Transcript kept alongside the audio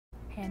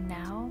And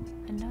now,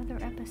 another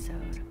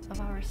episode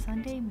of our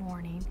Sunday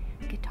morning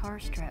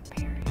guitar strap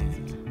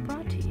pairings,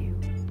 brought to you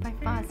by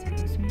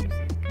Fazio's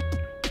Music.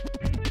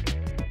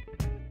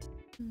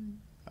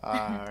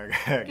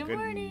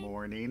 Good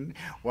morning.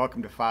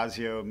 Welcome to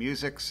Fazio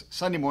Music's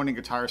Sunday morning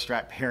guitar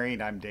strap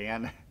pairing. I'm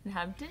Dan. And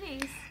I'm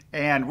Denise.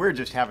 And we're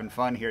just having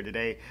fun here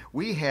today.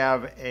 We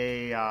have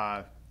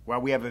a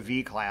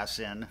V class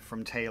in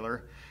from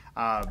Taylor.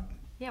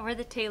 Yeah, we're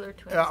the Taylor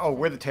twins.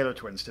 We're the Taylor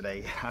twins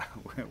today.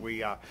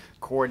 We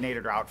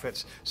coordinated our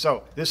outfits.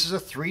 So this is a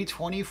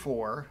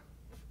 324.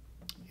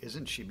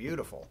 Isn't she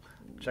beautiful?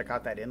 Check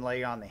out that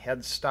inlay on the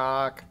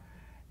headstock,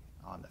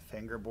 on the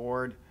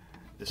fingerboard.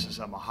 This is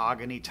a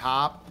mahogany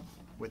top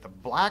with a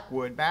black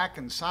wood back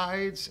and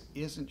sides.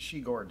 Isn't she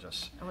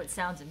gorgeous? Oh, it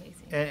sounds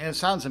amazing. And it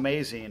sounds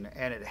amazing,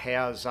 and it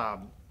has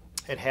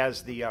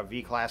the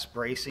V-class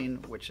bracing,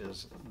 which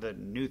is the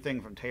new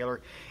thing from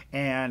Taylor,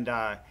 and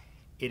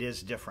it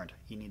is different.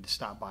 You need to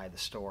stop by the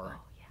store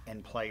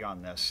and play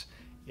on this.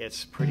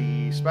 It's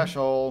pretty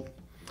special.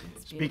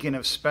 Speaking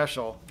of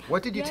special,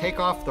 what did you take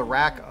off the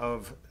rack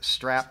of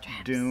Straps.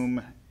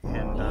 Doom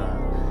and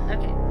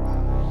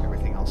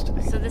everything else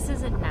today? So this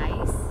is a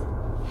nice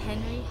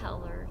Henry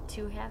Heller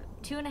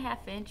 2.5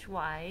 inch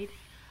wide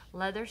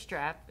leather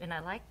strap, and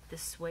I like the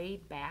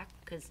suede back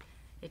because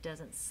it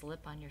doesn't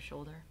slip on your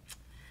shoulder.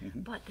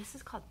 But this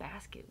is called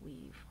basket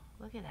weave.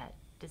 Look at that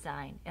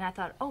design. And I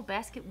thought, oh,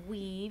 basket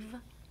weave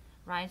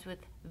rhymes with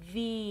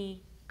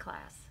V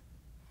class.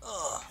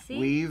 See?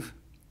 Weave,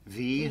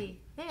 V.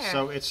 There.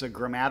 So it's a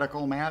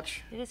grammatical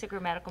match? It is a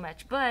grammatical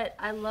match, but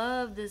I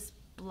love this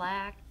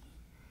black,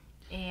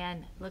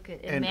 and look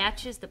at it,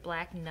 matches the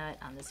black nut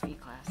on this V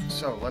class.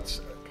 So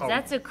let's.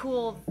 That's a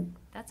cool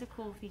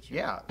feature.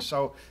 Yeah.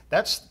 So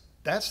that's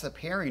the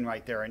pairing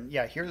right there, and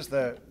yeah, here's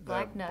the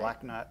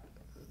black nut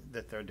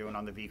that they're doing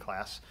on the V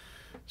class.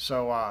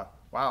 So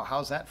wow,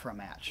 how's that for a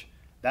match?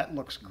 That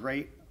looks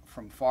great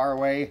from far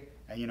away,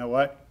 and you know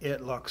what? It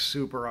looks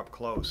super up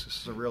close.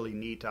 This is a really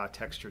neat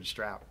textured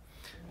strap.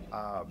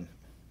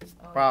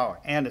 Wow,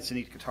 and it's a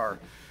neat guitar.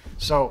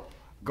 So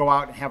go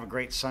out and have a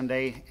great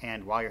Sunday,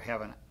 and while you're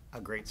having a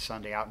great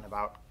Sunday out and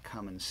about,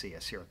 come and see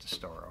us here at the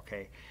store,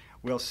 okay?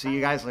 We'll see you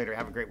guys later.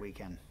 Have a great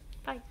weekend.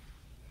 Bye.